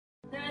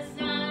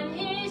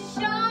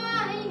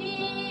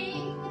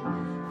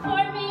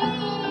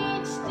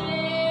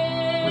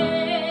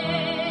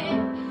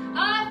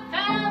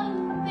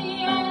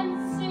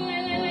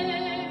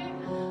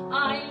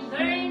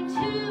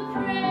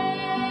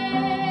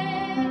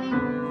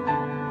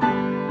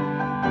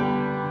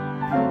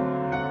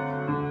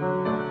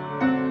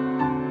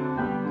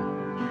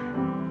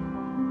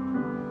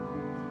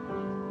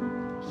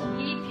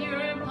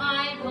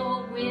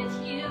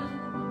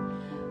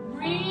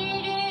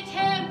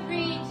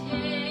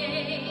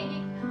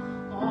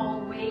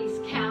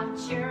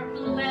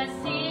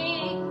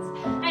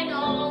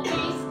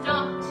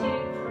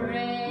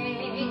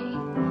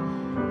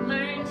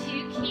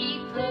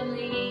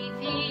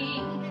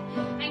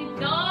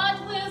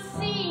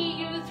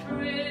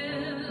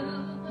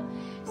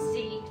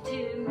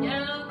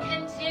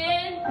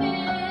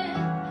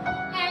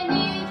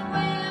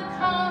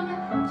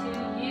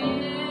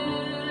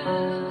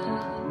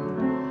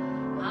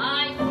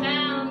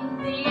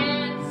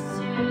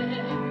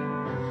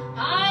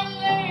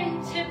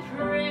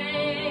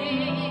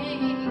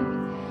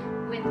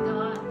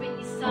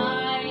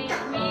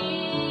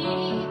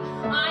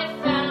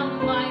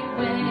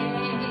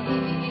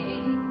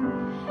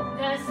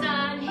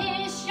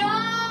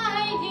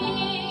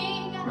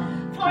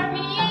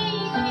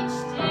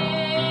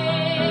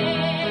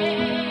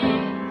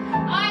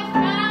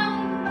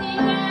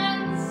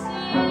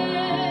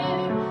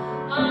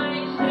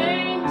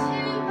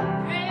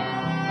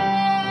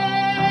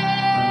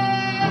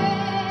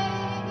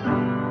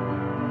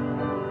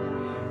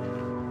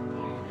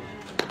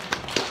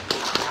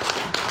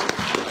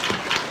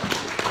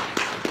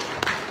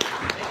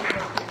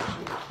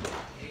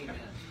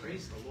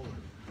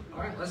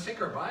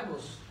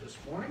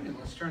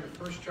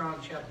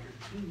chapter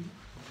 2.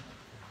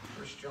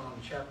 1 John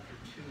chapter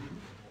 2.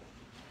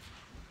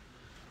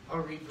 I'll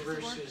read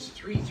verses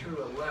 3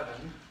 through 11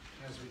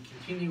 as we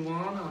continue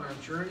on our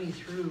journey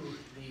through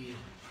the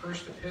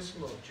first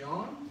epistle of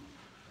John.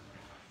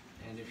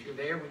 And if you're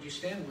there, would you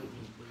stand with me,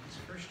 please?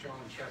 1 John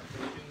chapter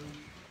 2.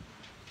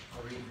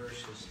 I'll read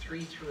verses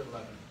 3 through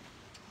 11.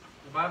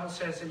 The Bible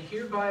says, "And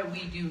hereby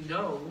we do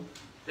know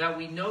that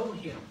we know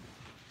him,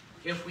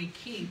 if we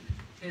keep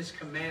his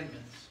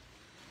commandments.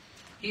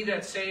 He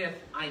that saith,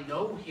 I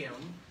know him,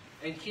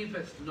 and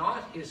keepeth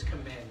not his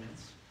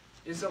commandments,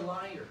 is a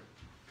liar,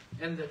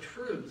 and the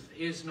truth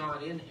is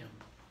not in him.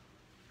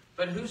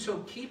 But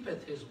whoso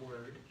keepeth his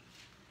word,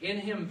 in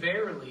him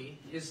verily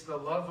is the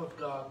love of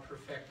God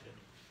perfected.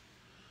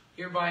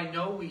 Hereby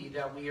know we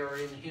that we are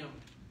in him.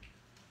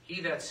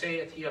 He that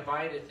saith he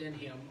abideth in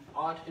him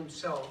ought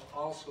himself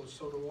also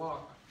so to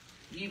walk,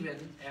 even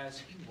as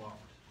he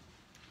walked.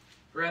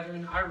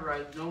 Brethren, I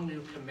write no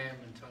new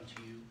commandment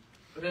unto you,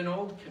 but an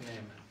old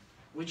commandment,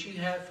 which ye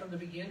had from the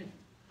beginning.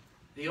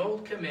 The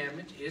old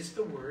commandment is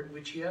the word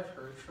which ye have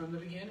heard from the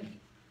beginning.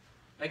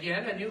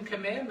 Again, a new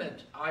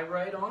commandment I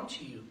write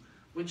unto you,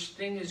 which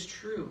thing is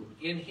true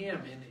in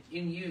him and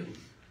in you,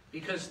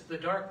 because the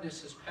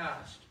darkness is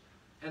past,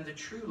 and the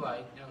true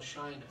light now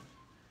shineth.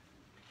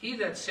 He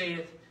that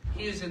saith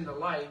he is in the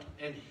light,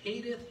 and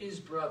hateth his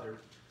brother,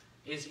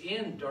 is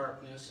in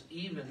darkness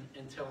even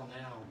until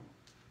now.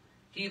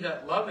 He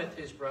that loveth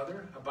his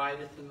brother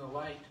abideth in the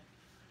light,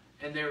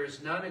 and there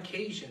is none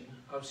occasion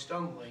of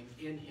stumbling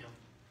in him.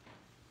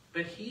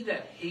 But he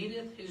that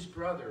hateth his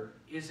brother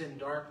is in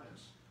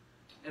darkness,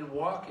 and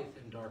walketh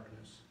in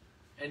darkness,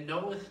 and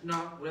knoweth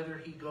not whither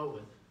he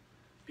goeth,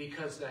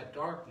 because that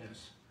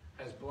darkness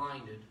has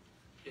blinded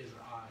his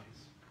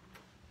eyes."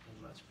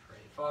 And let's pray.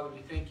 Father,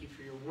 we thank you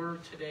for your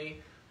word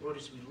today. Lord,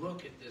 as we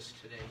look at this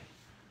today,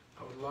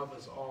 I would love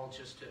us all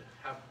just to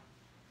have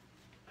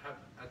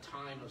a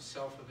time of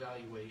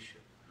self-evaluation,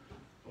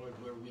 Lord,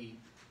 where we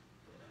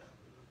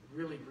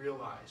really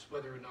realize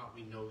whether or not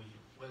we know you,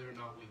 whether or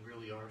not we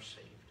really are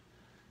saved.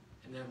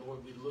 And then,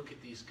 Lord, we look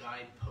at these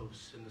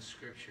guideposts in the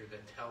Scripture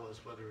that tell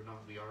us whether or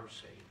not we are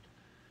saved.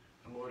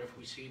 And, Lord, if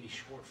we see any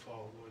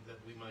shortfall, Lord,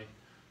 that we might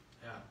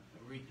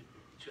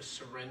just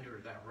surrender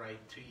that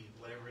right to you,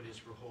 whatever it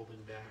is we're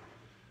holding back,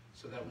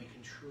 so that we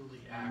can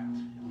truly act,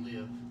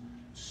 live,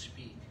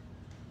 speak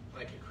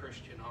like a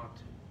Christian ought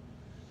to.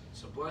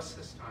 So bless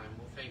this time.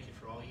 We'll thank you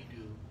for all you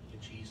do. In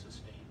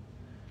Jesus' name,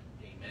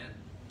 amen.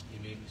 You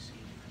may be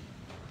seated.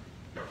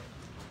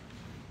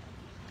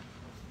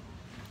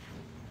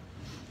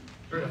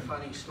 Heard a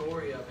funny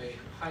story of a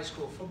high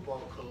school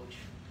football coach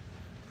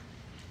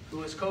who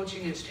was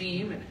coaching his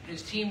team, and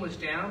his team was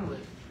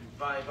down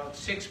by about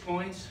 6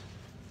 points.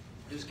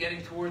 It was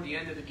getting toward the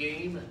end of the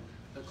game, and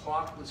the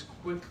clock was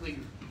quickly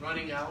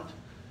running out.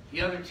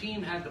 The other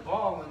team had the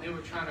ball, and they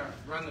were trying to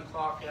run the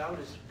clock out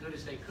as good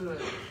as they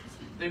could.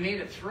 They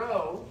made a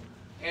throw,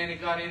 and it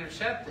got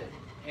intercepted.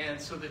 And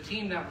so the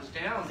team that was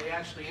down, they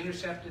actually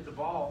intercepted the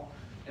ball,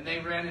 and they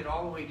ran it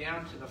all the way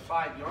down to the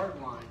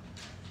 5-yard line.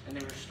 And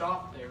they were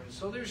stopped there. And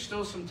so there's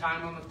still some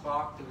time on the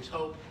clock. There was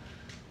hope.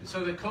 And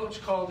so the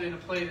coach called in a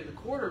play to the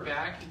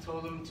quarterback. He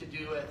told him to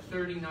do a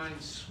 39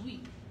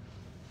 sweep.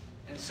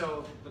 And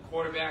so the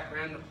quarterback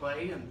ran the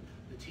play, and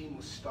the team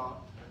was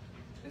stopped.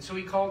 And so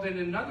he called in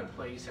another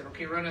play. He said,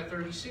 okay, run a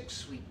 36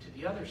 sweep to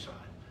the other side.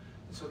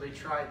 And so they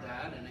tried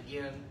that, and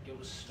again, it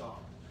was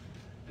stopped.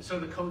 And so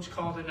the coach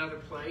called another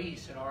play. He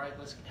said, all right,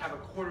 let's have a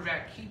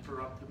quarterback keeper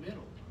up the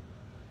middle.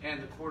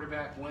 And the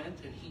quarterback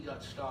went, and he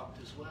got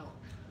stopped as well.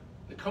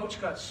 The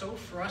coach got so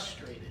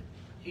frustrated,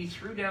 he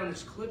threw down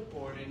his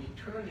clipboard, and he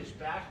turned his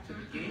back to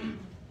the game,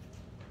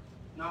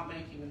 not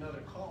making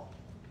another call.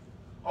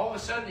 All of a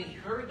sudden, he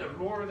heard the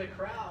roar of the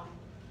crowd,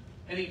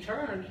 and he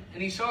turned,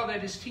 and he saw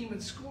that his team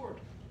had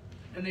scored,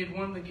 and they'd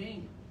won the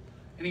game.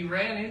 And he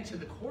ran into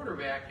the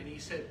quarterback, and he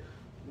said,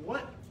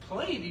 what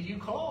play did you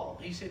call?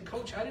 He said,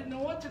 Coach, I didn't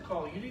know what to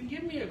call. You didn't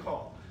give me a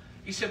call.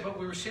 He said, but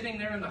we were sitting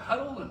there in the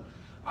huddle, and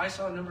I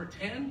saw number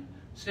 10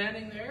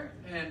 standing there,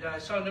 and I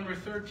saw number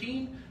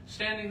 13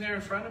 standing there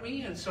in front of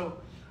me, and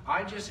so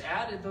I just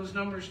added those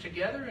numbers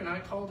together, and I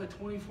called a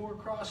 24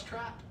 cross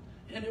trap,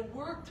 and it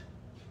worked.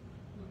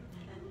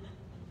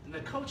 And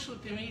the coach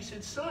looked at me, he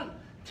said, son,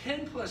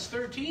 10 plus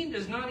 13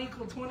 does not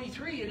equal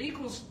 23. It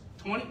equals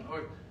 20,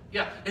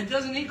 it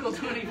doesn't equal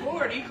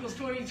 24, it equals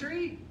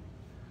 23.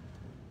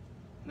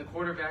 And the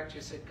quarterback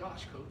just said,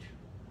 gosh, coach,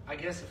 I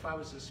guess if I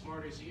was as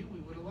smart as you,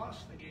 we would have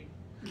lost the game.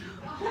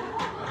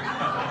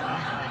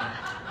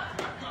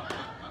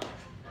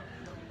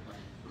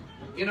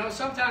 You know,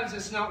 sometimes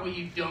it's not what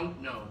you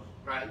don't know,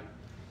 right?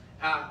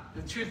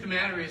 The truth of the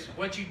matter is,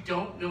 what you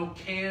don't know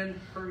can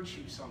hurt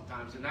you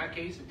sometimes. In that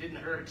case, it didn't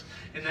hurt.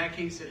 In that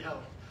case, it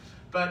helped.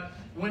 But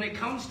when it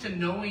comes to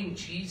knowing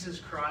Jesus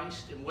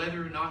Christ and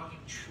whether or not you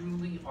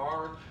truly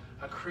are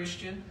a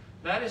Christian,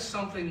 that is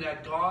something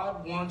that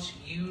God wants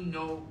you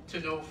to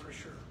know for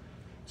sure.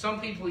 Some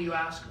people you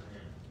ask,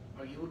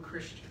 are you a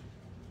Christian?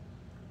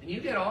 And you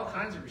get all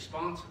kinds of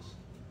responses.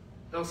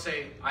 They'll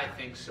say, I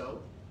think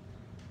so.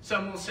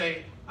 Some will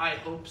say, I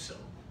hope so.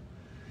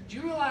 Do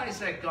you realize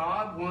that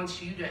God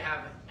wants you to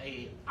have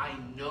a I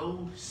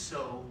know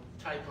so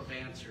type of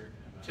answer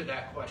to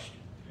that question?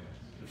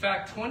 In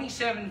fact,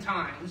 27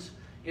 times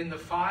in the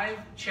 5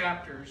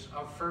 chapters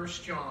of 1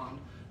 John,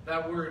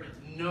 that word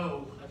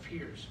know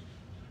appears.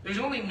 There's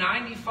only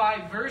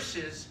 95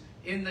 verses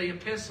in the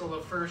epistle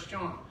of 1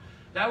 John.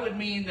 That would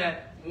mean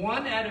that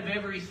 1 out of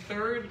every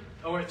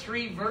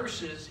 3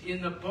 verses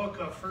in the book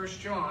of 1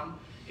 John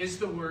is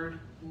the word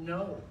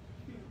know.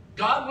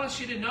 God wants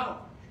you to know.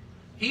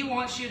 He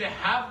wants you to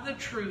have the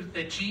truth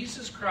that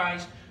Jesus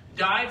Christ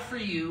died for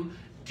you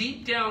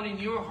deep down in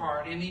your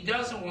heart, and He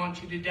doesn't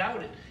want you to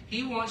doubt it.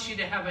 He wants you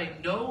to have a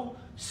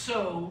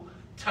know-so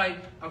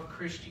type of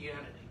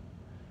Christianity.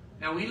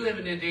 Now, we live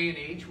in a day and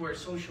age where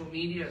social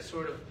media has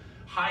sort of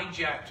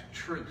hijacked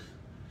truth.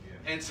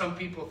 And some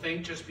people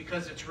think just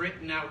because it's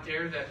written out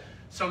there that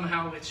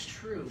somehow it's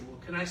true. Well,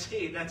 can I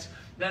say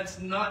that's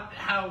not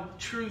how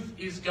truth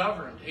is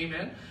governed.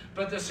 Amen?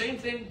 But the same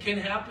thing can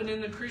happen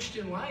in the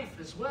Christian life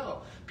as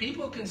well.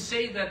 People can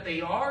say that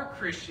they are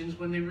Christians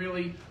when they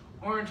really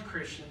aren't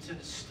Christians, and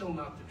it's still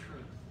not the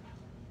truth.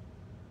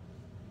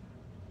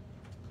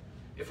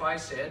 If I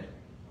said,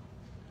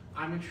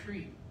 I'm a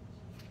tree.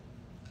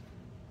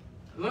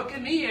 Look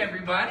at me,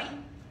 everybody.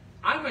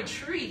 I'm a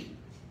tree.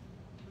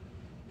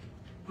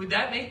 Would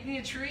that make me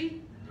a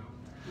tree?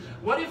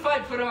 What if I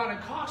put on a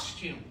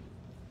costume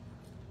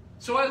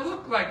so I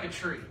look like a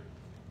tree?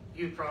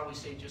 You'd probably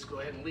say, just go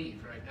ahead and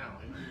leave right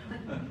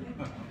now.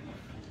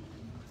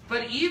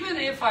 But even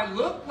if I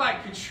look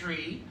like a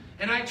tree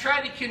and I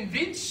try to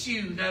convince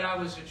you that I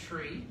was a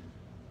tree,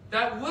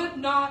 that would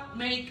not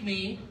make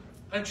me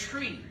a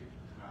tree.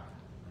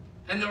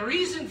 And the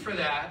reason for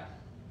that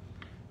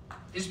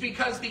is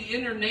because the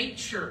inner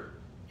nature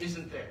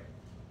isn't there.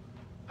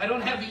 I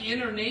don't have the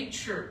inner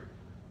nature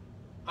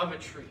of a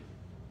tree.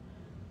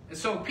 And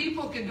so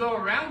people can go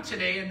around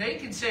today and they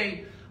can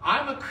say,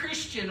 I'm a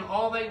Christian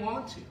all they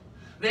want to.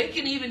 They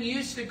can even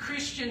use the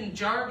Christian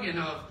jargon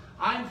of,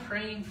 I'm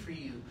praying for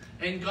you,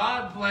 and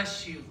God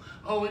bless you.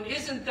 Oh, and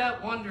isn't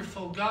that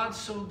wonderful? God's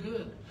so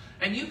good.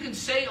 And you can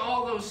say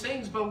all those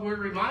things, but we're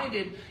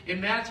reminded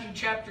in Matthew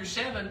chapter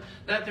 7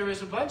 that there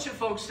was a bunch of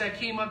folks that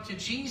came up to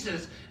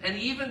Jesus and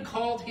even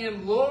called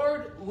Him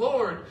Lord,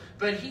 Lord.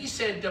 But He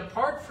said,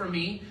 depart from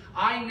me,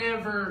 I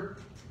never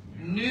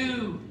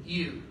knew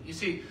you. You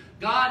see,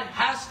 God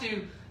has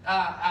to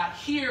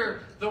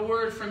hear the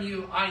word from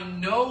you. I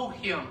know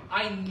Him.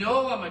 I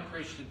know I'm a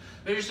Christian.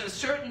 There's a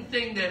certain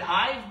thing that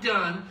I've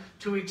done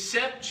to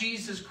accept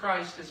Jesus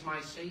Christ as my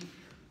Savior.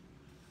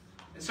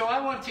 And so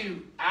I want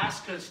to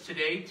ask us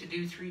today to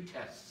do 3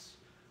 tests.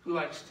 Who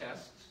likes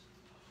tests?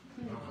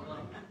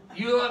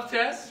 You love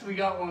tests? We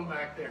got one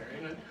back there.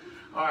 Amen.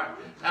 All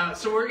right.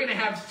 So we're going to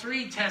have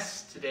 3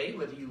 tests today,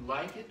 whether you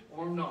like it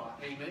or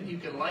not. Amen. You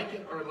can like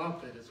it or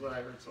lump it, is what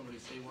I heard somebody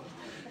say once.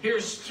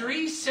 Here's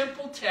 3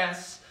 simple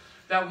tests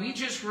that we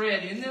just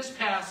read in this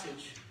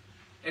passage,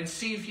 and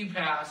see if you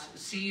pass,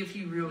 see if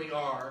you really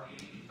are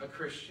a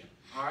Christian.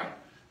 All right?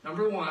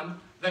 Number 1,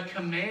 the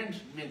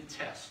Commandment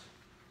Test.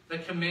 The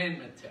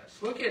Commandment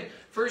Test. Look at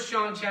 1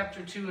 John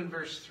chapter 2 and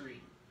verse 3.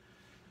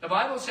 The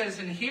Bible says,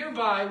 and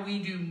hereby we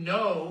do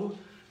know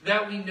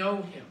that we know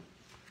Him,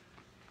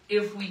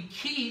 if we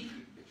keep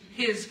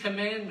His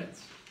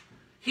commandments.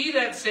 He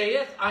that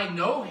saith, I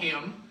know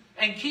Him,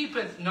 and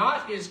keepeth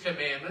not His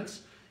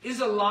commandments,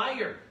 is a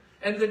liar,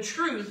 and the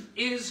truth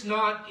is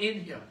not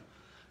in him.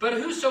 But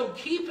whoso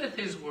keepeth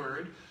His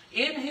word,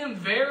 in him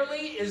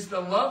verily is the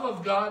love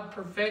of God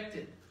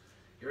perfected.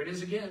 Here it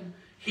is again.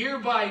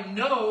 Hereby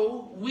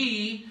know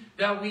we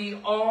that we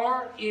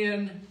are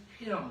in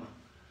Him.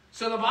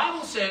 So the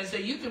Bible says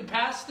that you can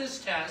pass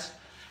this test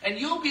and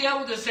you'll be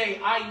able to say,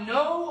 I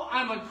know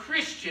I'm a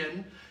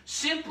Christian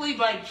simply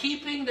by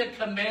keeping the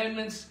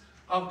commandments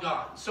of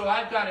God. So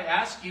I've got to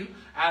ask you,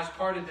 as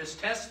part of this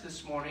test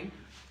this morning,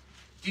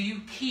 do you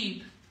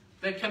keep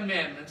the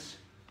commandments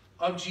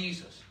of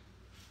Jesus?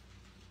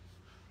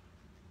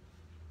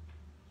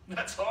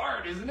 That's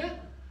hard, isn't it?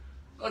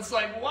 It's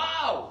like,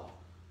 wow.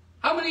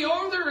 How many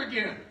are there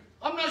again?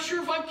 I'm not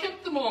sure if I've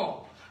kept them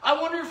all. I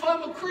wonder if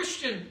I'm a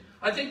Christian.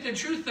 I think the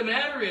truth of the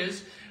matter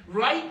is,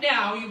 right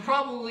now, you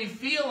probably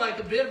feel like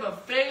a bit of a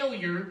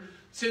failure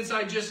since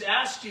I just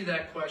asked you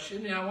that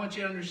question. And I want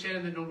you to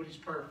understand that nobody's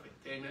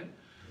perfect. Amen?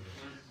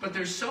 But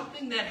there's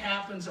something that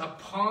happens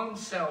upon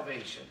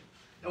salvation.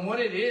 And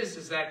what it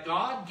is that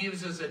God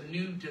gives us a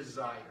new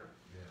desire.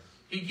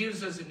 He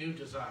gives us a new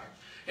desire.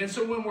 And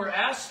so when we're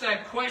asked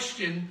that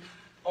question,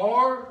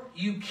 are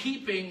you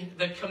keeping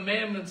the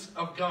commandments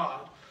of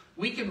God?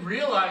 We can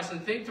realize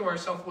and think to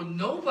ourselves, well,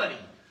 nobody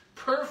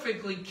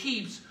perfectly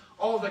keeps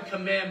all the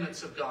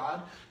commandments of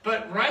God.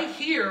 But right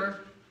here,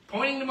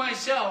 pointing to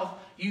myself,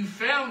 you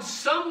found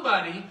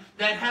somebody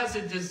that has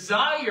a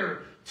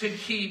desire to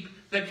keep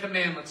the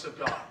commandments of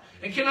God.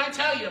 And can I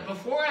tell you,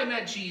 before I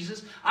met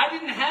Jesus, I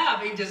didn't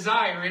have a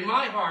desire in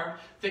my heart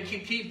to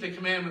keep the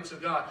commandments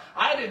of God.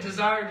 I had a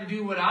desire to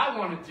do what I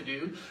wanted to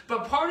do.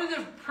 But part of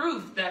the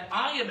proof that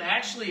I am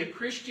actually a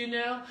Christian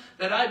now,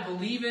 that I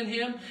believe in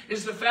Him,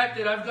 is the fact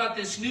that I've got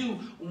this new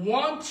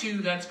want to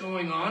that's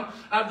going on.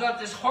 I've got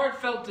this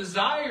heartfelt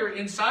desire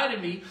inside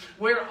of me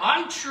where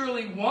I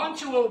truly want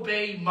to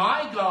obey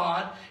my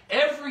God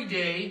every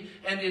day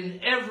and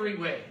in every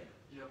way.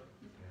 Yep.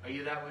 Are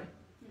you that way?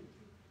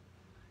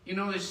 You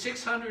know, there's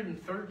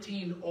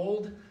 613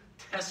 Old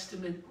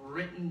Testament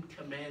written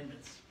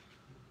commandments.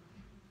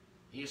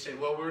 You say,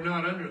 well, we're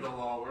not under the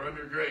law. We're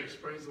under grace.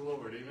 Praise the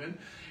Lord. Amen.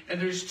 And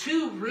there's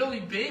two really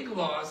big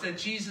laws that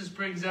Jesus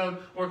brings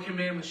out, or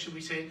commandments, should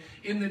we say,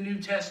 in the New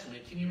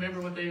Testament. Can you remember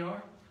what they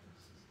are?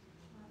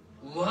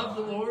 Love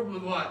the Lord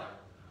with what?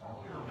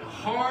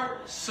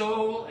 Heart,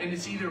 soul, and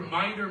it's either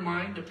might or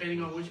mind,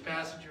 depending on which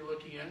passage you're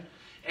looking at.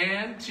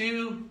 And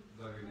to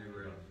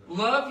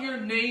love your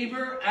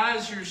neighbor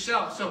as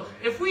yourself. So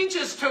if we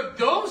just took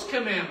those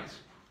commandments,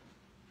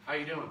 how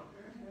you doing?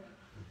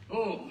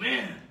 Oh,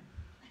 man.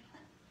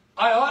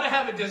 I ought to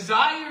have a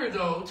desire,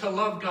 though, to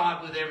love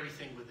God with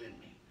everything within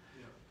me.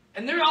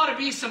 And there ought to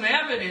be some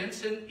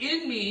evidence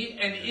in me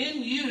and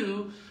in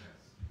you,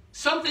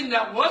 something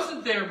that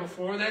wasn't there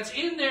before, that's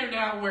in there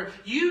now, where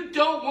you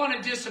don't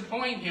want to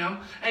disappoint Him,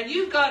 and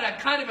you've got a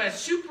kind of a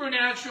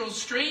supernatural,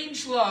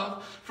 strange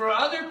love for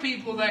other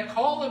people that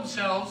call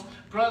themselves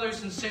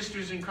brothers and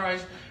sisters in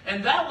Christ.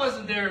 And that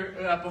wasn't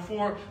there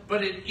before,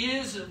 but it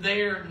is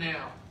there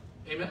now.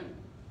 Amen?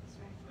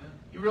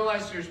 You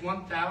realize there's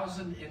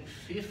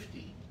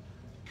 1,050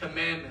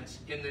 commandments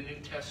in the New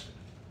Testament.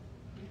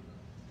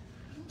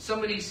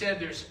 Somebody said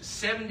there's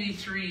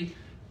 73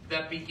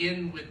 that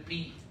begin with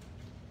B.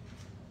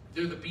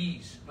 They're the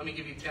B's. Let me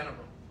give you 10 of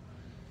them.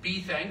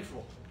 Be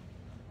thankful.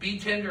 Be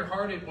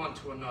tender-hearted one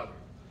to another.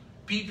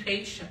 Be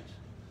patient.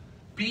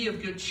 Be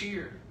of good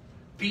cheer.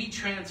 Be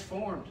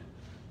transformed.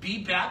 Be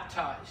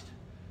baptized.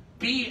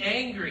 Be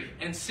angry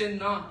and sin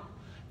not.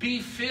 Be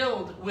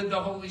filled with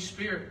the Holy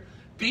Spirit.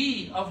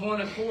 Be of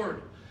one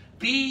accord.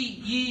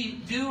 Be ye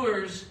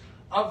doers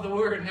of the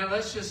word. Now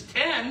that's just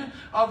 10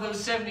 of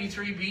those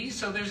 73 B's.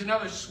 So there's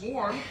another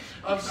swarm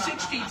of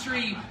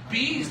 63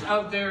 B's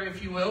out there,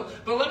 if you will.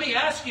 But let me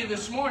ask you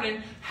this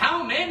morning,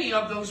 how many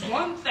of those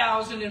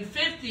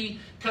 1,050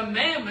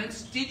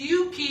 commandments did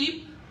you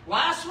keep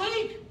last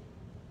week?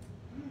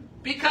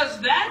 Because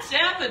that's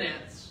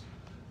evidence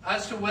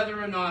as to whether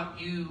or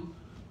not you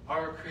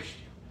are a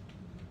Christian.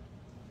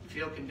 You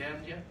feel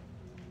condemned yet?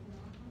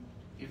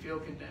 You feel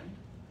condemned?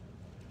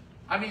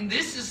 I mean,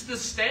 this is the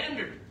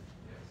standard.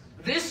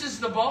 This is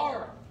the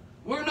bar.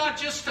 We're not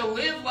just to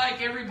live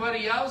like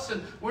everybody else,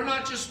 and we're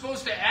not just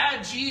supposed to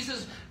add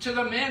Jesus to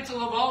the mantle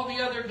of all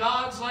the other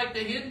gods like the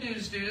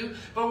Hindus do,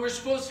 but we're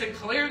supposed to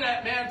clear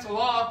that mantle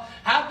off,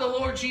 have the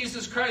Lord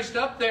Jesus Christ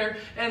up there,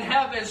 and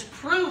have as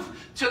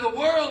proof to the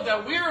world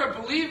that we're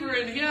a believer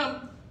in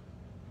Him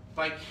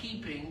by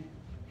keeping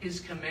His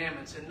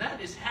commandments. And that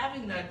is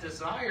having that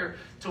desire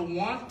to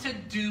want to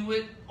do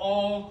it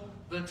all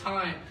the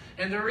time.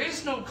 And there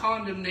is no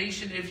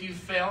condemnation if you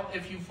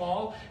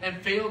fall and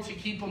fail to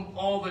keep them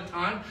all the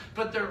time.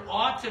 But there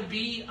ought to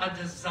be a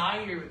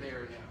desire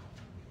there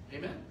now.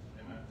 Amen?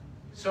 Amen.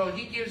 So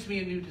He gives me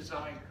a new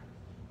desire.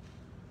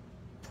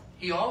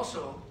 He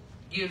also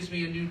gives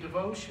me a new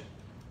devotion.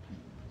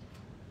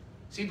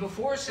 See,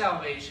 before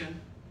salvation,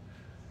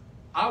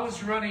 I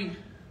was running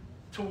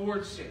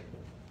towards sin.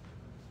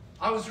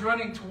 I was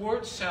running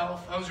towards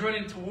self. I was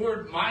running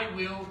toward my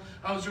will.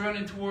 I was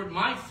running toward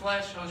my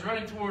flesh. I was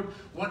running toward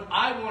what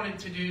I wanted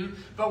to do.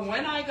 But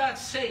when I got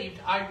saved,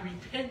 I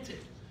repented.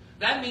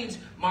 That means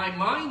my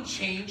mind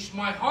changed,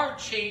 my heart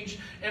changed,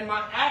 and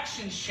my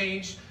actions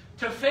changed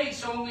to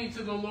face only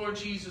to the Lord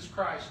Jesus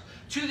Christ,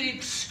 to the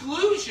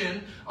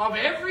exclusion of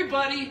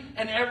everybody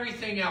and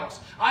everything else.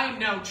 I am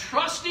now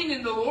trusting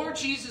in the Lord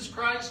Jesus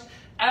Christ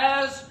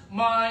as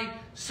my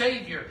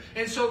Savior.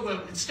 And so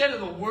instead of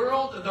the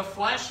world, the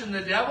flesh, and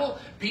the devil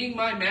being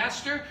my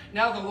master,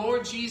 now the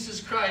Lord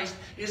Jesus Christ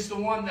is the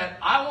one that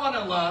I want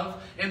to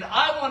love and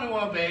I want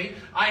to obey.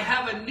 I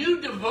have a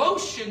new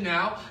devotion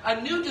now,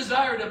 a new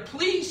desire to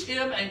please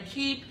Him and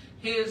keep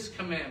His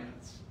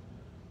commandments.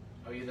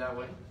 Are you that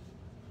way?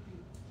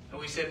 And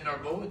we said in our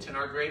bulletin,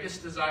 our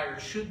greatest desire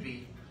should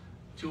be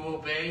to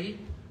obey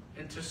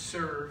and to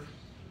serve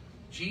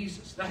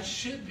Jesus. That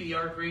should be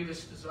our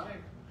greatest desire.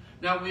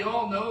 Now, we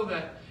all know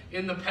that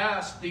in the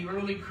past, the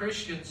early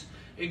Christians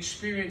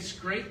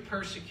experienced great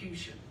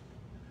persecution.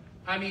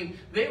 I mean,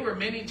 they were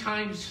many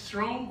times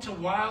thrown to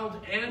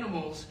wild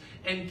animals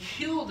and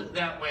killed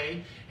that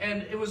way.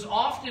 And it was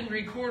often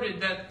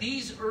recorded that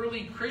these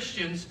early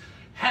Christians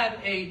had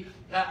a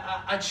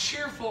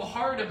cheerful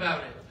heart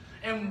about it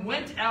and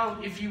went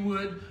out, if you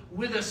would,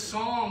 with a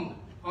song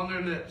on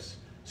their lips,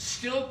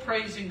 still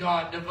praising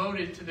God,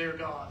 devoted to their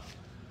God.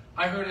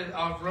 I heard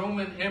of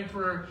Roman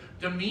Emperor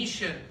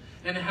Domitian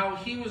and how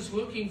he was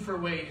looking for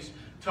ways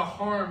to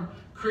harm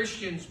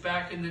Christians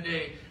back in the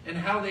day, and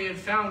how they had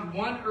found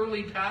one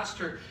early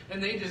pastor,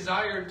 and they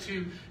desired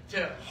to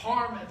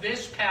harm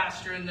this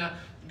pastor in the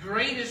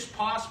greatest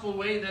possible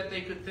way that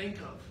they could think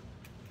of.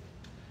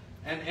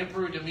 And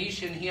Emperor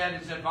Domitian, he had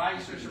his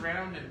advisors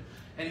around him,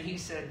 and he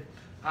said,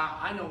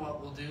 I know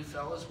what we'll do,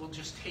 fellas. We'll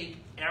just take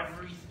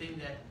everything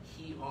that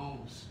he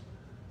owns,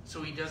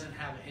 so he doesn't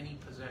have any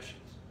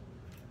possessions.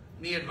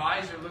 And the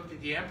advisor looked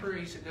at the emperor,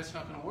 he said, that's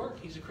not going to work.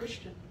 He's a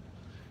Christian.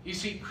 You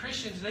see,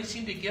 Christians, they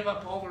seem to give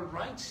up all their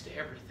rights to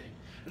everything.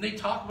 And they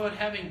talk about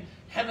having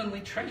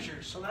heavenly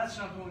treasures, so that's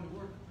not going to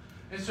work.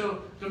 And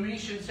so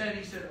Domitian said,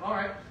 he said, all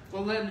right,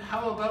 well then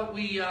how about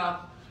we,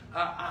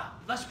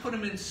 let's put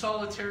him in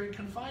solitary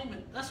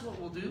confinement. That's what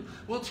we'll do.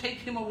 We'll take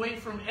him away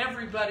from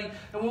everybody,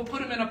 and we'll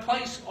put him in a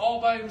place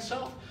all by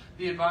himself.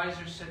 The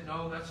advisor said,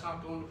 no, that's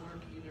not going to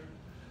work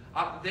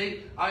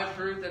either. I've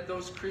heard that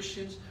those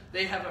Christians,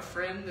 they have a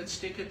friend that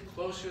sticketh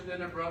closer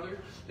than a brother.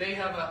 They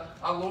have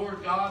a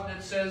Lord God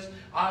that says,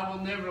 I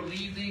will never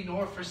leave thee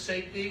nor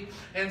forsake thee.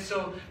 And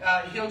so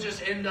he'll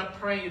just end up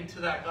praying to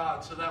that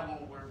God, so that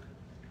won't work.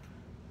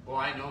 Well,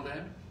 I know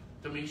then,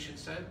 Domitian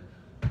said,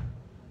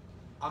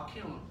 I'll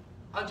kill him.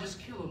 I'll just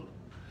kill him.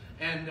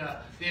 And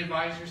the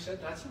advisor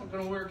said, that's not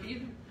going to work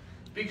either.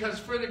 Because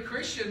for the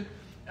Christian,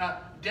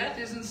 death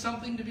isn't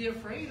something to be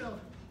afraid of.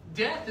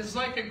 Death is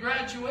like a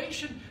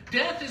graduation.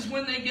 Death is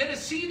when they get to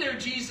see their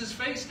Jesus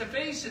face to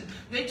face, and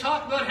they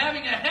talk about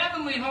having a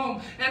heavenly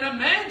home and a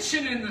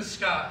mansion in the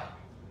sky.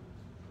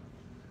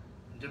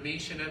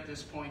 Domitian at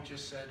this point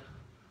just said,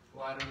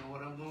 well, I don't know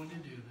what I'm going to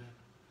do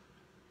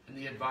then. And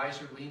the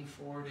advisor leaned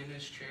forward in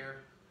his chair,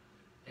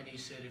 and he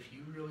said, if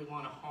you really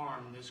want to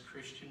harm this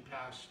Christian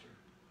pastor,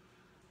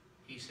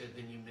 he said,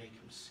 then you make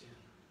him sin.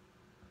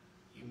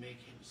 You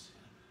make him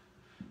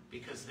sin.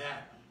 Because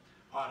that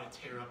ought to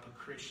tear up a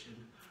Christian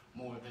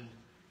more than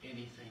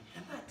anything.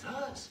 And that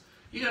does.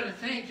 You got to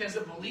think, as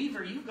a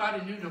believer, you've got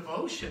a new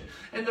devotion.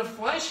 And the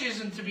flesh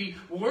isn't to be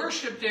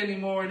worshipped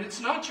anymore, and it's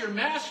not your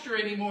master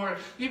anymore.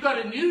 You've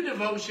got a new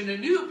devotion, a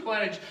new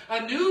pledge,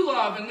 a new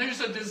love, and there's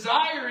a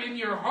desire in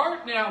your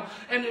heart now,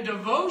 and a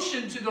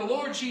devotion to the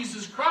Lord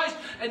Jesus Christ.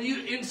 And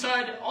you,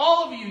 inside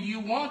all of you, you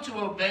want to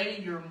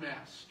obey your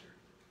master.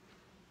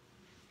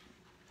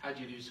 How'd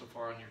you do so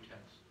far on your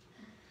test?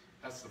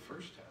 That's the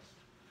first test.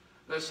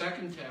 The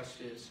second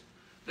test is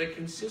the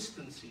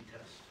consistency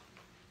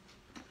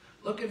test.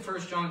 Look in 1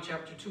 John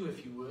chapter 2,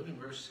 if you would, in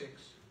verse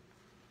 6.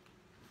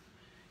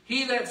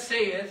 He that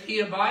saith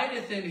he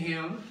abideth in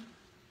him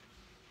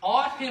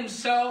ought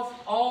himself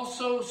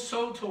also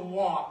so to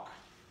walk,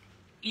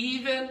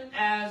 even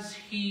as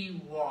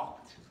he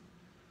walked.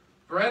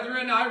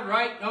 Brethren, I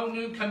write no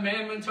new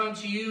commandment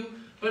unto you,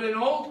 but an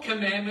old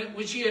commandment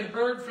which ye had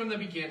heard from the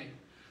beginning.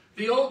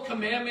 The old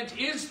commandment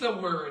is the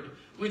word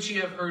which ye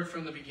have heard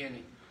from the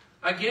beginning.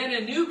 Again,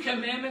 a new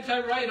commandment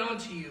I write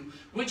unto you,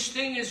 which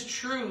thing is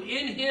true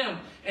in him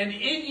and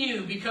in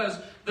you, because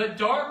the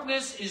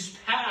darkness is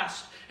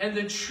past, and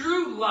the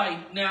true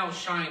light now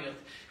shineth.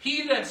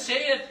 He that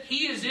saith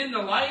he is in the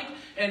light,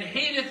 and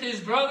hateth his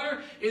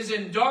brother, is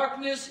in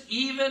darkness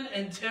even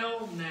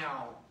until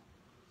now.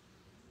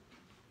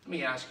 Let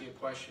me ask you a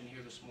question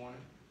here this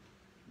morning.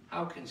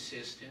 How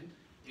consistent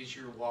is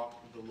your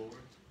walk with the Lord?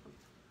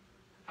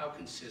 How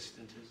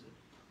consistent is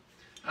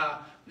it?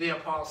 The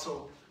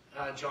apostle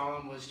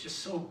John was just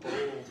so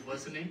bold,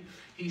 wasn't he?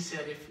 He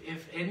said,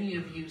 if any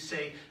of you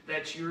say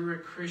that you're a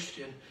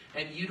Christian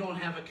and you don't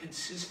have a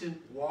consistent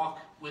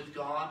walk with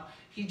God,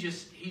 he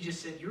just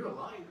said, you're a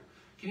liar.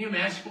 Can you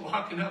imagine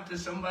walking up to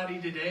somebody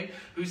today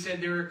who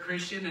said they're a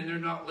Christian and they're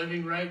not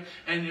living right,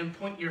 and then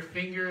point your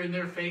finger in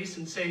their face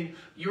and saying,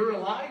 you're a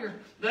liar?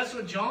 That's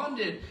what John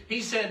did.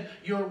 He said,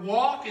 your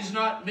walk is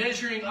not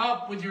measuring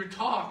up with your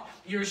talk.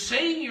 You're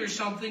saying you're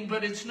something,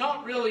 but it's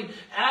not really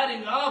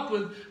adding up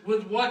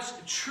with what's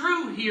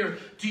true here.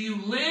 Do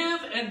you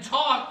live and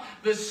talk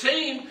the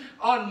same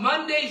on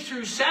Monday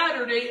through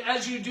Saturday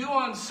as you do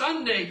on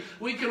Sunday?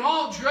 We can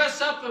all dress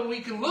up and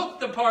we can look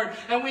the part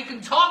and we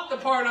can talk the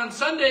part on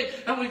Sunday,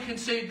 and we can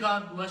say,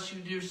 God bless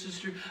you, dear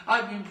sister.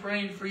 I've been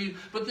praying for you.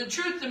 But the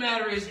truth of the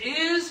matter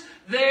is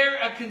there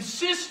a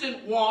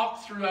consistent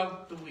walk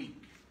throughout the week?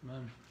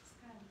 Amen.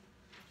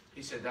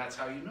 He said, that's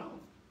how you know.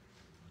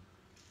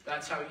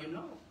 That's how you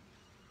know.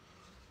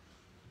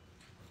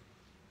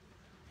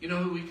 You know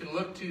who we can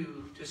look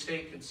to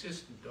stay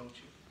consistent, don't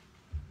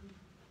you?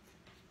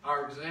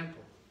 Our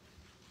example.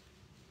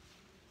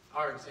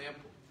 Our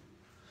example.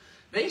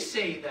 They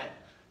say that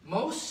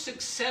most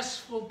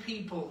successful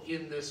people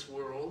in this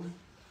world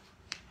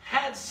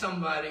had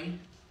somebody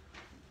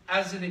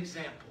as an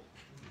example.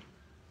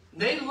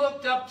 They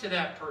looked up to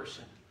that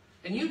person.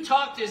 And you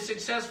talk to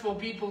successful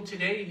people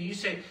today and you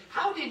say,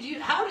 how did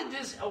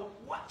this,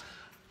 what?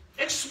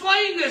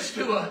 Explain this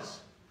to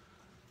us.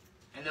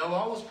 And they'll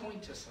always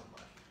point to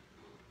somebody.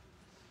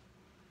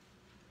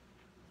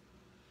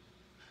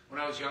 When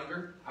I was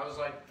younger, I was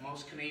like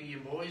most Canadian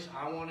boys.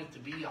 I wanted to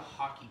be a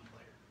hockey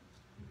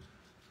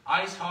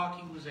player. Ice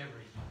hockey was everything.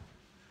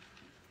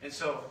 And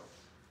so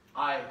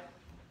I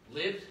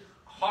lived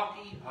a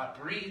hockey, I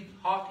breathed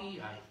hockey,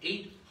 I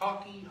ate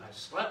hockey, I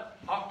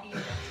slept hockey,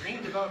 I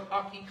dreamed about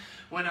hockey.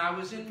 When I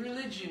was in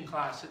religion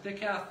class at the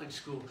Catholic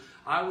school,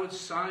 I would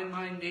sign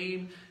my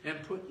name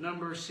and put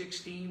number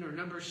 16 or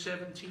number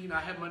 17. I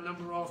had my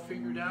number all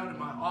figured out and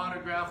my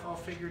autograph all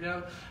figured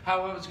out,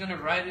 how I was going to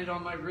write it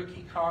on my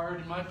rookie card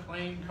and my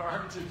playing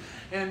cards.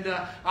 And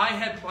I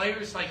had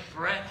players like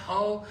Brett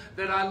Hull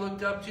that I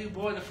looked up to.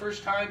 Boy, the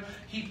first time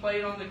he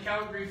played on the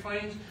Calgary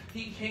Flames,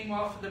 he came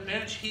off of the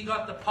bench. He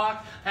got the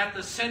puck at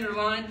the center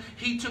line.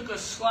 He took a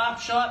slap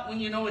shot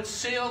when, you know, it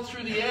sailed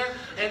through the air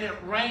and it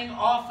rang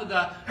off of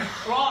the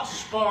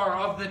crossbar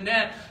of the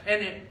net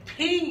and it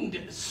pinged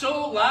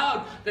so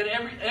loud that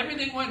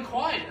everything went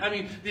quiet. I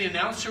mean, the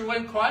announcer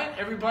went quiet.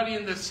 Everybody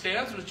in the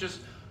stands was just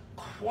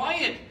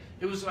quiet.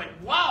 It was like,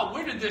 wow,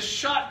 where did this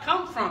shot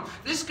come from?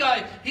 This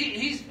guy,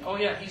 he's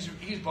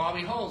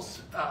Bobby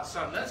Hull's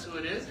son. That's who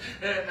it is.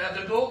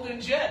 The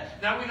Golden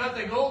Jet. Now we got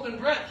the Golden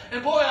Brett.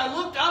 And boy, I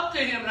looked up to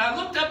him, and I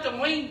looked up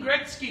to Wayne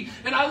Gretzky,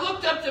 and I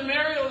looked up to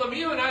Mario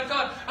Lemieux, and I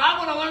thought, I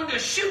want to learn to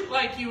shoot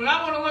like you, and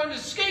I want to learn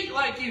to skate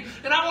like you,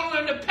 and I want to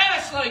learn to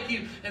pass like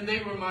you. And they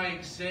were my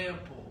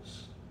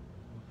examples.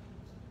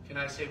 Can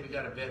I say we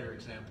got a better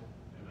example?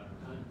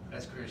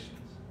 As Christians.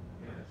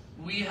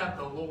 We have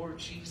the Lord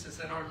Jesus.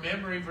 And our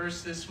memory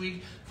verse this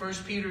week, 1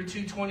 Peter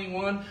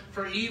 2:21,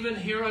 for even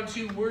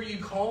hereunto were you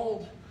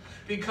called,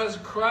 because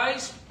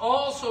Christ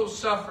also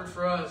suffered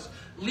for us,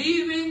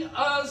 leaving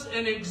us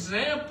an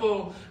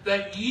example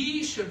that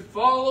ye should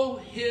follow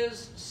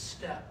his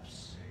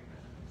steps.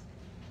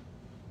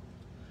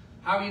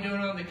 How are you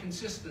doing on the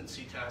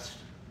consistency test?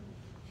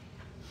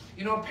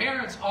 You know,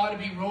 parents ought to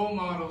be role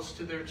models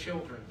to their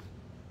children.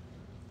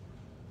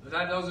 But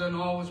that doesn't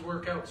always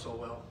work out so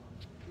well.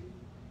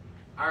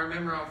 I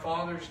remember on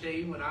Father's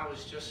Day when I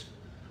was just,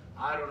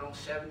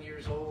 7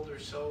 years old or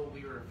so,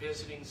 we were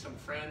visiting some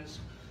friends,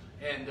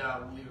 and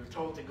we were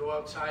told to go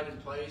outside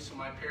and play so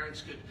my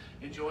parents could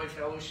enjoy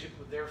fellowship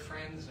with their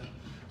friends. And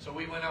so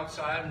we went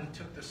outside and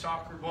took the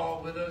soccer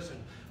ball with us,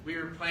 and we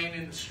were playing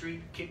in the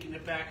street, kicking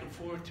it back and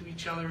forth to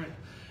each other,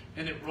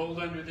 and it rolled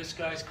under this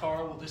guy's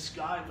car. Well, this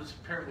guy was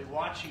apparently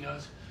watching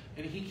us,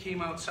 and he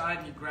came outside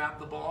and he grabbed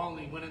the ball and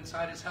he went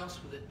inside his house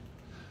with it.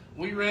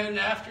 We ran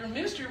after him.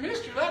 Mister,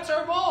 that's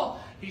our ball.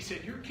 He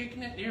said, you're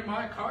kicking it near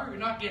my car, you're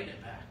not getting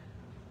it back.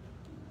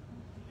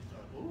 I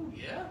thought, oh,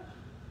 yeah.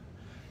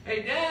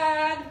 Hey,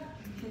 Dad.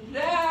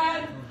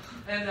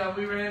 And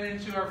we ran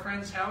into our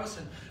friend's house,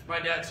 and my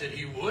dad said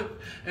he would.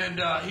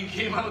 And he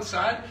came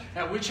outside.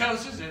 Which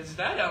house is it? It's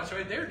that house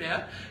right there,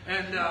 Dad.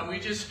 And we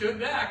just stood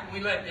back, and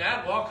we let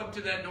Dad walk up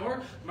to that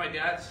door. My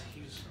dad's,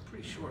 he's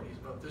pretty short. He's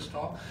about this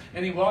tall.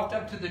 And he walked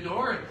up to the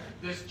door, and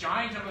this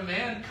giant of a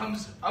man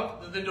comes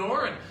up the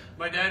door, and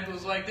my dad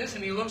goes like this,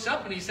 and he looks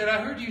up, and he said, I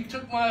heard you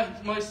took my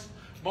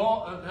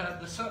ball,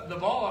 the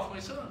ball off my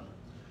son.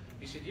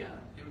 He said, yeah,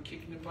 they were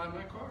kicking it by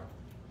my car.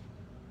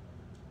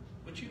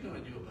 What you going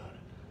to do about it?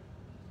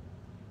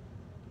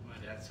 My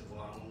dad said,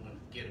 well, I'm going to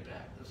get it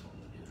back. That's what I'm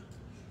going to do.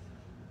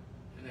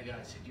 And the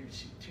guy said, you're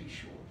too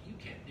short. You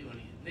can't do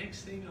anything.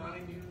 Next thing I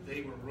knew,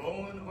 they were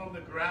rolling on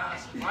the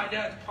grass. And my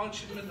dad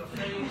punched him in the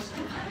face.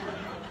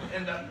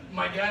 And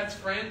my dad's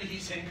friend, he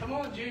said, come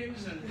on,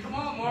 James, and come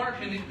on, Mark.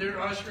 And they're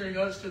ushering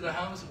us to the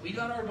house. And we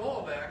got our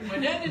ball back. My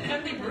dad didn't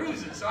have any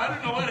bruises, so I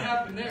don't know what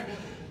happened there.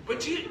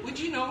 But would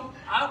you know,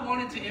 I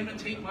wanted to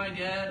imitate my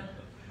dad.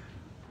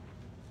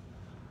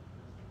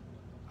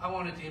 I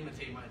wanted to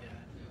imitate my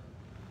dad.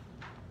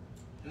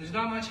 And there's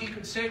not much he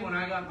could say when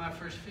I got my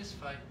first fist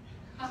fight.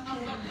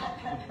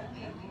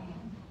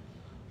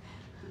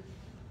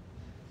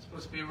 It's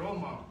supposed to be a role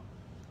model.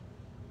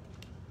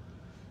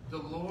 The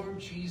Lord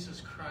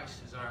Jesus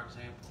Christ is our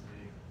example.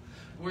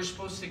 We're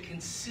supposed to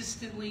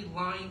consistently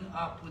line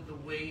up with the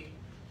way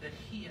that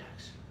he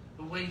acts,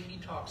 the way he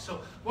talks.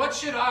 So what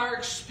should our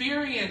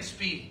experience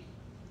be?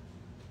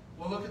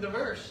 Well, look at the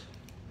verse.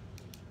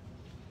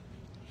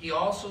 He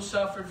also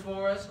suffered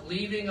for us,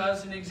 leaving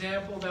us an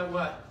example that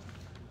what?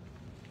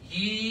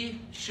 Ye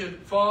should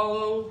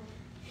follow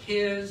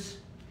his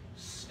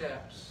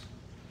steps.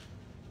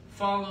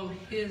 Follow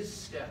his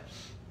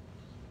steps.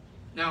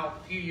 Now,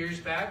 a few years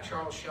back,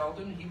 Charles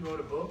Sheldon, he wrote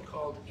a book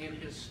called In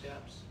His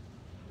Steps.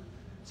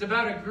 It's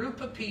about a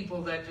group of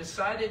people that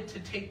decided to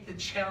take the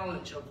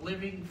challenge of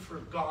living for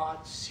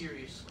God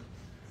seriously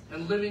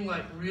and living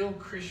like real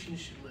Christians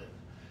should live.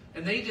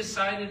 And they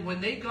decided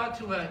when they got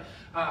to a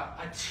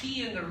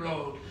T in the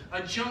road,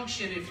 a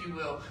junction, if you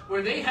will,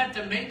 where they had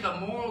to make a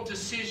moral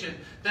decision,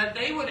 that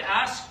they would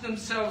ask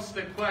themselves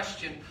the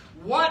question,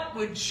 what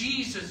would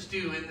Jesus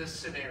do in this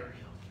scenario?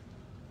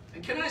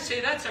 And can I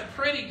say that's a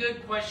pretty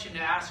good question to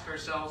ask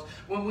ourselves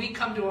when we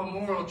come to a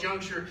moral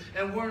juncture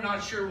and we're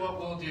not sure what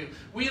we'll do.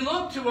 We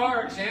look to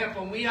our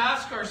example and we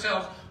ask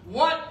ourselves,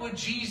 what would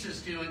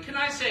Jesus do? And can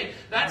I say,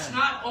 that's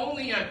not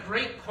only a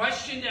great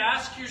question to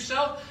ask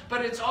yourself,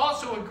 but it's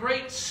also a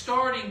great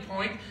starting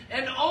point,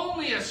 and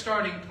only a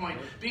starting point,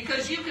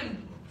 because you can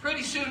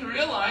pretty soon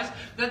realize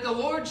that the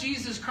Lord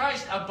Jesus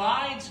Christ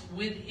abides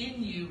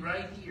within you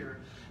right here.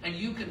 And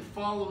you can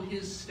follow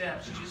his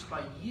steps just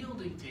by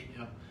yielding to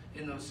him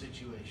in those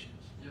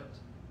situations. Yes.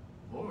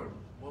 Lord,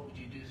 what would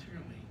you do through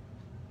me?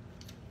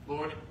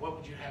 Lord, what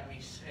would you have me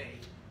say?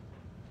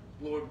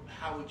 Lord,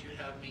 how would you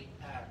have me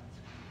act?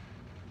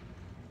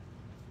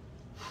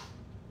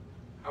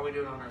 How are we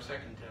doing on our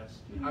second test?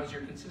 How's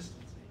your consistency?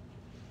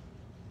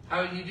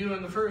 How do you do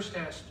on the first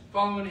test?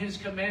 Following his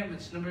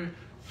commandments. Number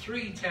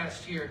 3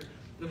 test here.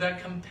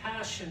 That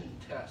compassion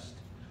test.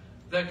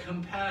 The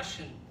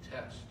compassion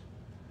test.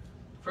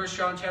 1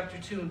 John chapter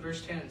 2 and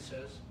verse 10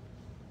 says,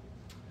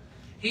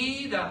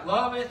 He that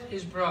loveth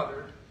his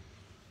brother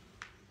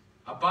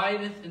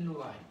abideth in the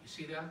light. You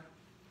see that?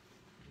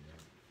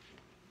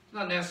 It's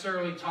not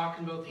necessarily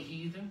talking about the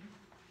heathen.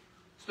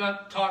 It's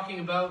not talking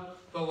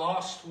about the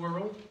lost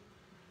world.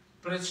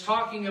 But it's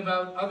talking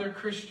about other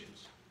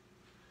Christians.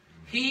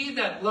 He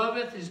that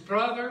loveth his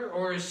brother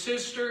or his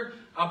sister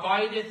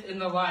abideth in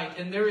the light,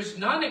 and there is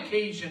none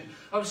occasion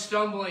of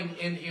stumbling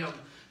in him.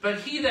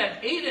 But he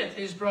that hateth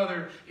his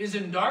brother is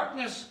in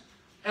darkness,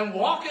 and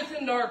walketh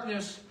in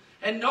darkness,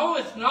 and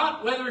knoweth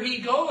not whither he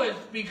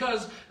goeth,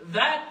 because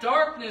that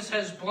darkness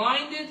has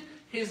blinded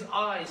his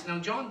eyes. Now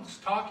John's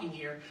talking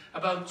here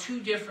about 2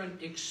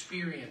 different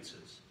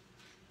experiences.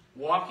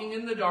 Walking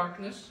in the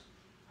darkness,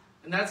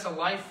 and that's a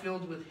life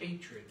filled with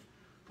hatred.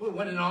 Boy,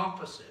 what an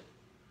opposite.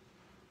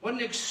 What an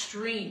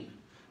extreme.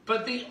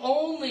 But the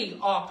only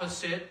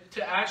opposite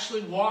to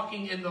actually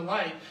walking in the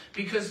light.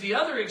 Because the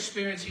other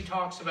experience he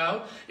talks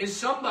about is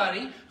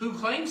somebody who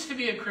claims to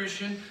be a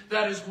Christian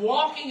that is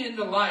walking in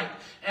the light.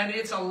 And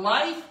it's a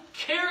life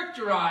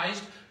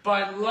characterized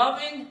by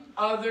loving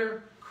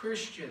other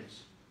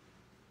Christians.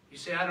 You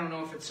say, I don't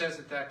know if it says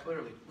it that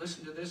clearly.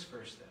 Listen to this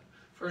verse then.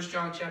 1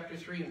 John chapter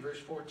 3 and verse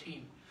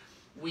 14.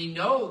 We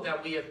know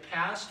that we have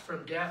passed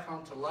from death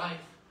unto life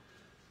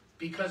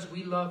because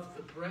we love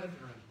the brethren.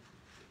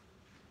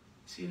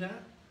 See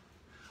that?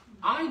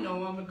 I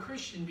know I'm a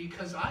Christian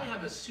because I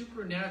have a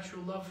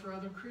supernatural love for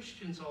other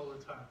Christians all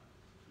the time.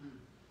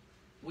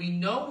 We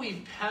know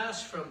we've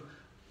passed from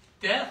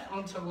death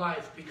unto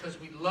life because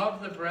we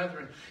love the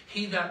brethren.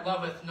 He that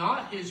loveth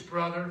not his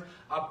brother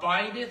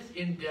abideth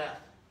in death.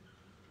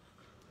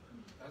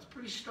 That's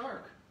pretty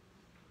stark.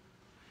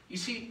 You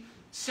see,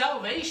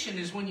 salvation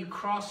is when you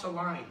cross a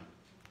line.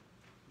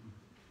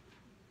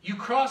 You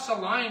cross a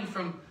line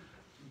from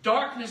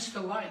darkness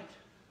to light.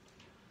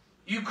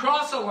 You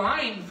cross a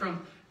line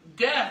from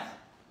death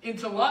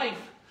into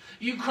life.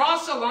 You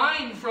cross a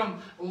line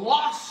from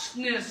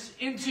lostness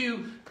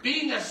into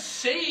being a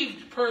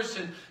saved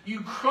person.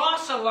 You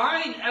cross a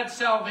line at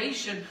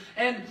salvation,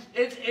 and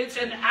it's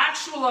an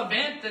actual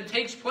event that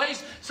takes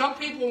place. Some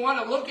people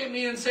want to look at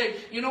me and say,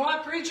 you know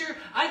what, preacher?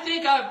 I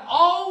think I've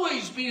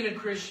always been a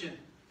Christian.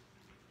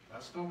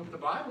 That's not what the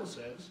Bible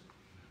says.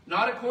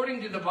 Not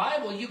according to the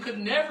Bible. You could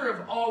never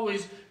have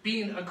always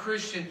been a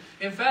Christian.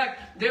 In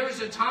fact, there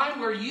was a time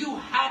where you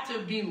had to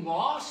have been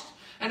lost,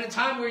 and a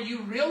time where you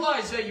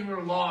realized that you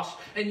were lost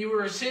and you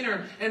were a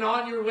sinner and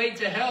on your way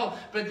to hell.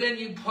 But then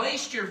you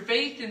placed your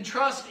faith and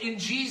trust in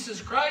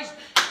Jesus Christ.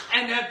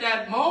 And at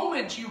that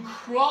moment, you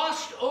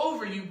crossed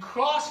over. You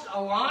crossed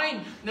a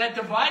line that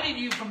divided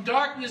you from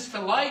darkness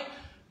to light,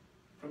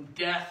 from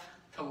death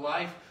to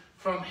life,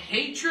 from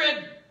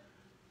hatred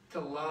to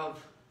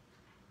love.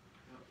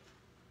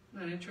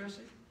 Isn't that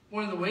interesting?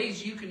 One of the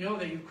ways you can know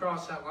that you've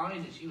crossed that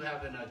line is you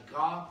have an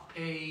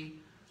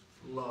agape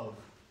love.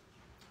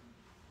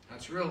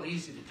 That's real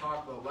easy to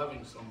talk about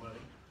loving somebody.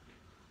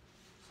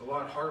 It's a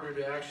lot harder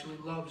to actually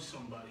love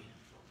somebody.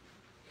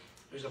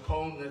 There's a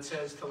poem that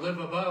says, to live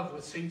above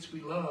with saints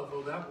we love,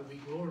 oh, that will be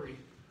glory.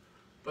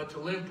 But to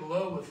live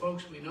below with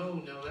folks we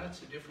know, now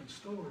that's a different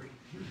story.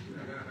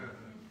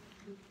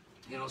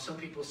 You know, some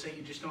people say,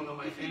 you just don't know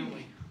my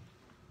family.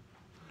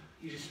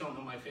 You just don't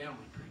know my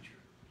family, preacher.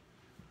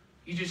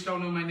 You just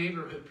don't know my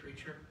neighborhood,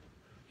 preacher.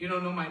 You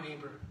don't know my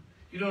neighbor.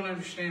 You don't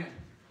understand.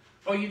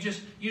 Oh, you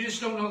just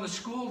don't know the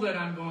school that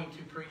I'm going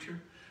to, preacher.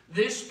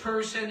 This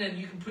person, and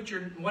you can put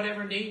your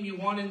whatever name you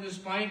want in this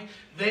blank,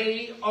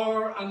 they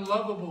are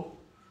unlovable.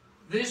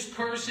 This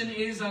person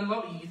is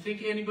unlovable. You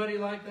think anybody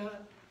like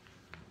that?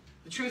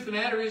 The truth of the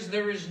matter is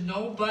there is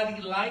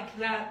nobody like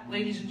that,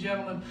 ladies and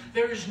gentlemen.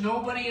 There is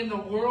nobody in the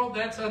world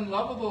that's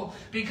unlovable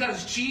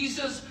because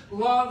Jesus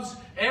loves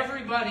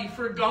everybody.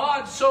 For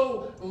God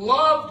so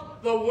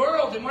loved the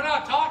world. And we're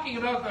not talking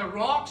about the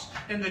rocks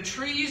and the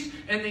trees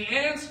and the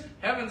ants.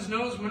 Heavens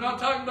knows we're not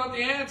talking about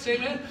the ants,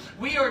 amen?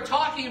 We are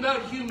talking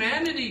about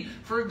humanity.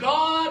 For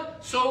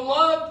God so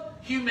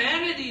loved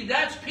humanity.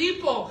 That's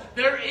people.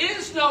 There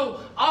is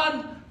no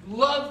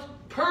unloved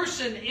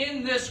person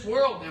in this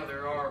world. Now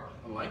there are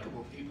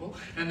unlikable people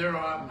and there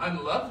are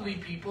unlovely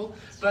people,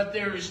 but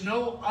there is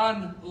no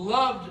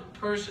unloved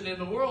person in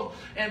the world.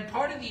 And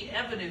part of the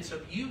evidence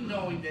of you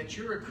knowing that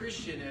you're a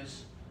Christian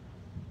is,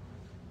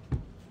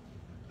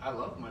 I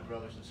love my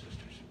brothers and sisters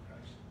in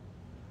Christ.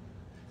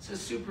 It's a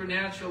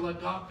supernatural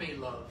agape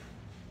love.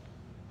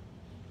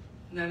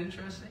 Isn't that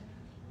interesting?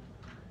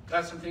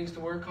 Got some things to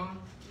work on?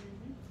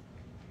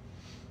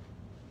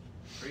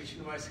 Preaching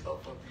to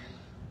myself up here.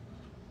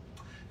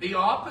 The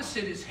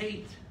opposite is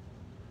hate.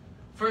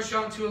 1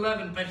 John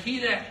 2:11, but he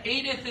that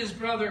hateth his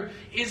brother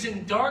is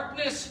in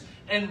darkness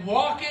and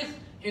walketh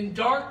in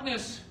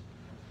darkness.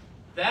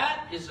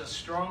 That is a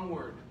strong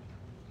word.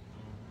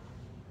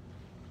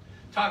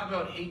 Talk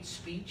about hate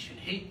speech and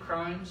hate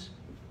crimes.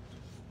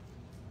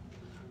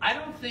 I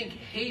don't think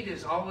hate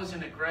is always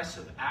an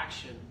aggressive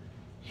action.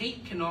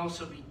 Hate can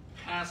also be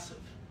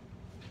passive.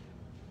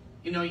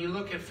 You know, you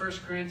look at 1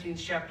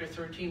 Corinthians chapter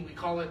 13, we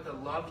call it the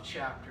love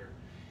chapter.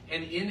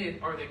 And in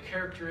it are the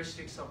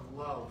characteristics of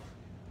love.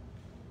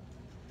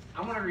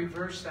 I want to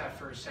reverse that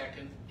for a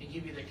second and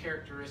give you the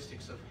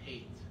characteristics of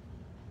hate.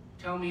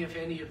 Tell me if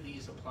any of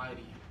these apply to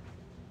you.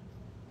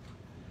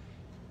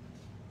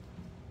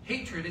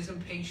 Hatred is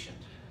impatient.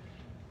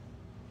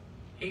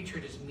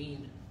 Hatred is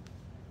mean.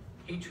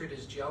 Hatred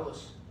is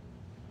jealous.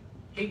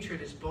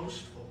 Hatred is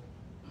boastful.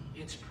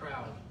 It's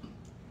proud.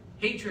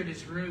 Hatred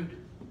is rude.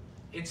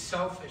 It's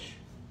selfish.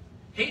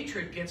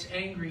 Hatred gets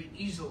angry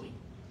easily.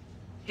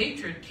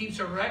 Hatred keeps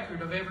a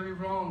record of every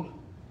wrong.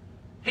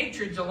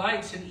 Hatred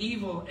delights in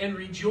evil and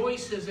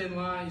rejoices in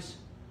lies.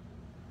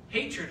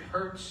 Hatred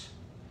hurts.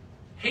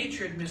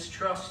 Hatred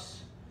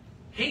mistrusts.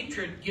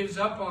 Hatred gives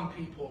up on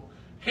people.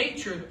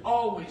 Hatred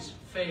always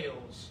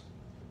fails.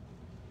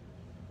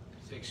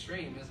 It's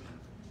extreme, isn't it?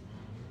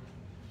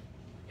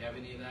 You have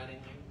any of that in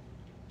you?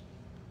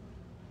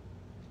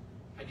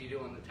 How do you do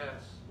on the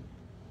test?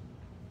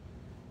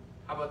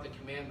 How about the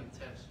Commandment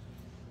Test?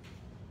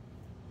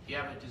 Do you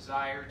have a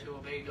desire to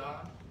obey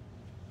God?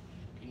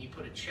 Can you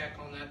put a check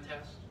on that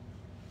test?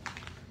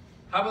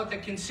 How about the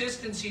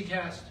Consistency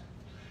Test?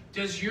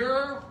 Does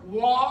your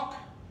walk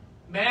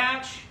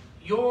match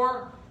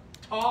your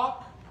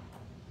talk?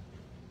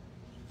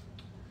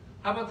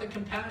 How about the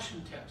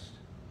Compassion Test?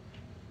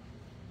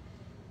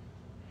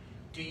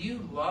 Do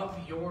you love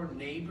your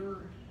neighbor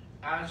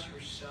as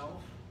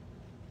yourself?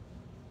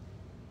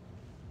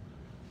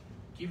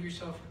 Give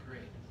yourself a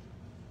grade.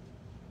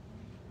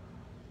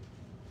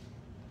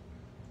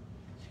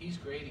 He's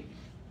grading you.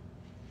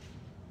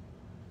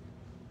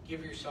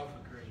 Give yourself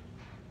a grade.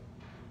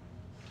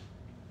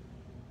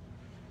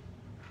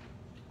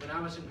 When I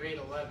was in grade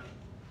 11,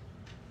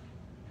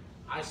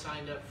 I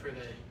signed up for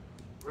the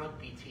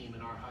rugby team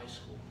in our high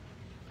school.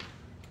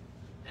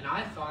 And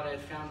I thought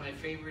I'd found my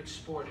favorite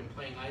sport in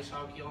playing ice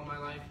hockey all my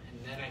life, and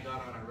then I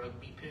got on a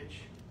rugby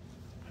pitch,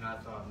 and I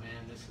thought,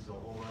 man, this is a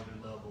whole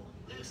other level.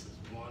 This is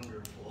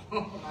wonderful.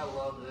 I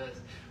love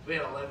this. We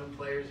had 11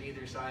 players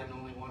either side and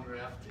only one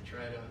ref to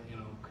try to,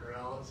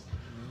 corral us.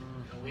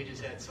 And we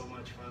just had so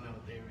much fun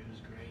out there. It was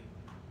great.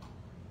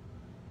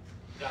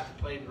 Got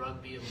to play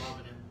rugby and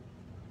loving it.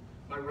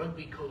 My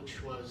rugby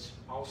coach was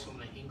also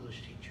my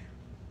English teacher.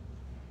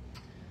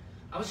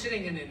 I was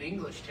sitting in an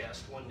English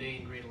test one day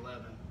in grade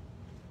 11,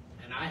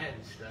 and I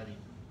hadn't studied.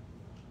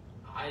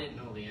 I didn't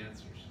know the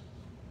answers.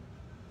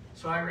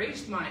 So I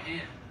raised my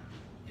hand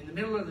in the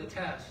middle of the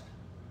test,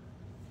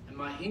 and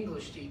my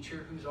English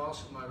teacher, who's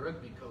also my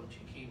rugby coach,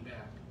 he came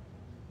back.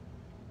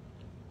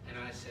 And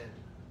I said,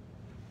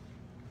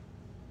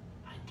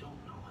 I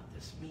don't know what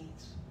this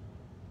means.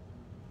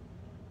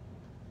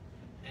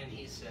 And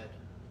he said,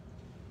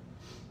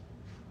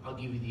 I'll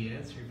give you the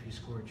answer if you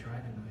score a try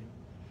tonight.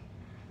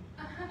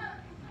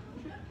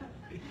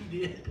 He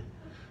did.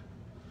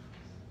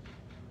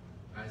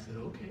 I said,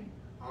 okay,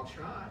 I'll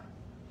try.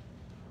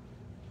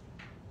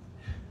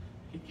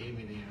 He gave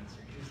me the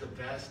answer. He was the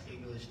best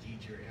English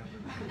teacher ever.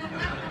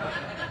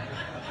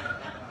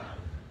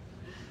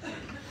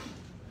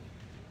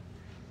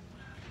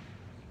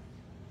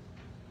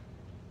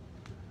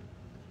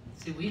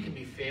 See, we can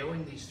be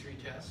failing these 3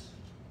 tests,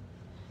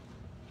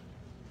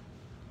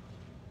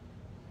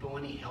 but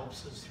when he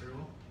helps us through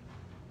them,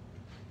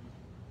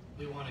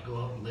 we want to go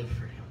out and live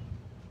for him.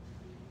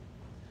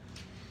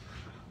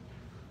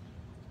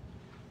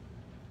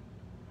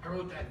 I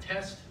wrote that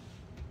test,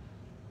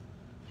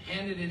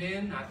 handed it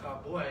in. I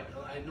thought, boy,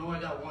 I know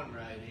I got one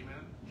right,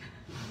 amen?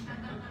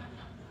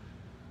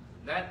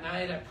 That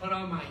night, I put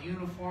on my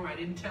uniform. I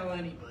didn't tell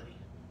anybody.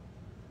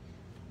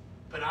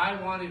 But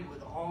I wanted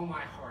with all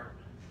my heart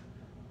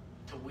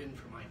to win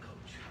for my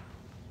coach.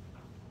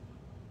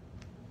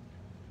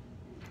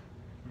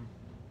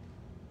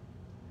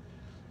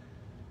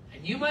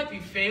 And you might be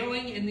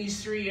failing in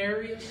these 3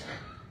 areas.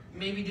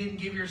 Maybe didn't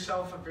give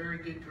yourself a very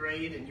good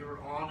grade and you were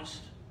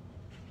honest.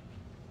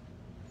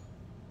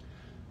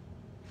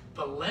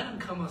 But let him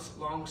come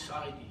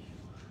alongside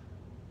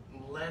you.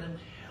 And let him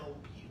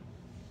help you.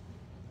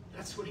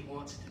 That's what he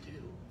wants to do.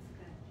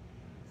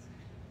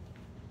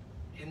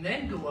 And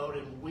then go out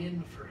and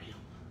win for him.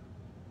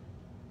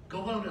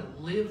 Go out and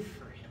live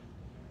for him.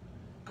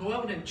 Go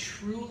out and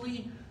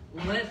truly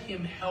let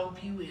him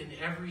help you in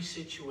every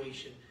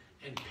situation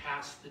and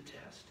pass the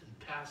test and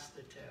pass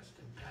the test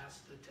and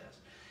pass the test.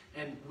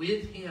 And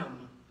with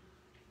him,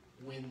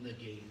 win the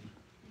game.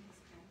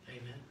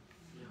 Amen.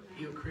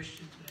 Are you a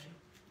Christian today?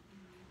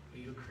 Are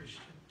you a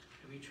Christian?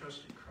 Have you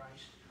trusted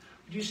Christ?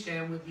 Would you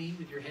stand with me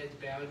with your heads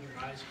bowed and your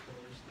eyes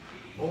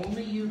closed?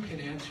 Only you can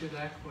answer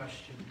that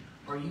question.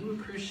 Are you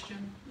a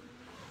Christian?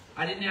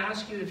 I didn't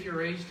ask you if you're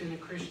raised in a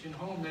Christian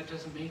home. That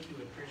doesn't make you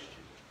a Christian.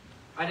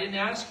 I didn't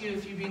ask you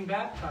if you've been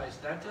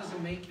baptized. That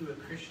doesn't make you a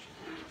Christian.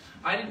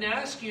 I didn't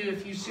ask you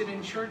if you sit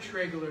in church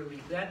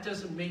regularly. That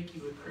doesn't make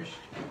you a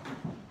Christian.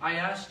 I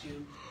asked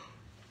you,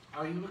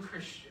 are you a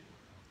Christian?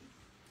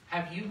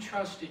 Have you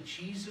trusted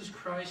Jesus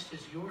Christ as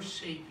your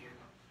Savior?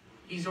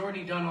 He's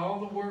already done all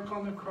the work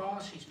on the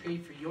cross. He's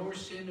paid for your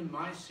sin and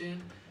my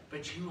sin.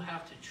 But you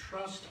have to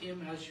trust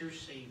Him as your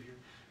Savior.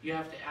 You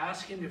have to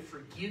ask Him to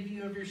forgive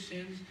you of your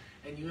sins.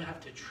 And you have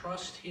to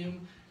trust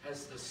Him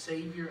as the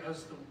Savior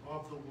of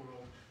the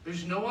world.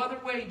 There's no other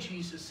way,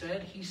 Jesus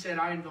said. He said,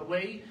 I am the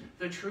way,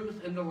 the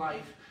truth, and the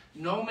life.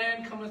 No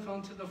man cometh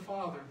unto the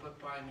Father but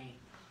by me.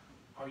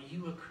 Are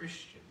you a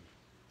Christian?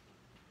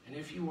 And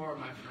if you are,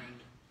 my friend,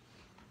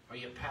 are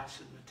you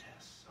passing the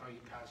test? Are you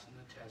passing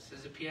the test?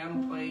 As the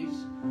piano plays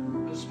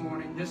this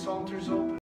morning, this altar's open.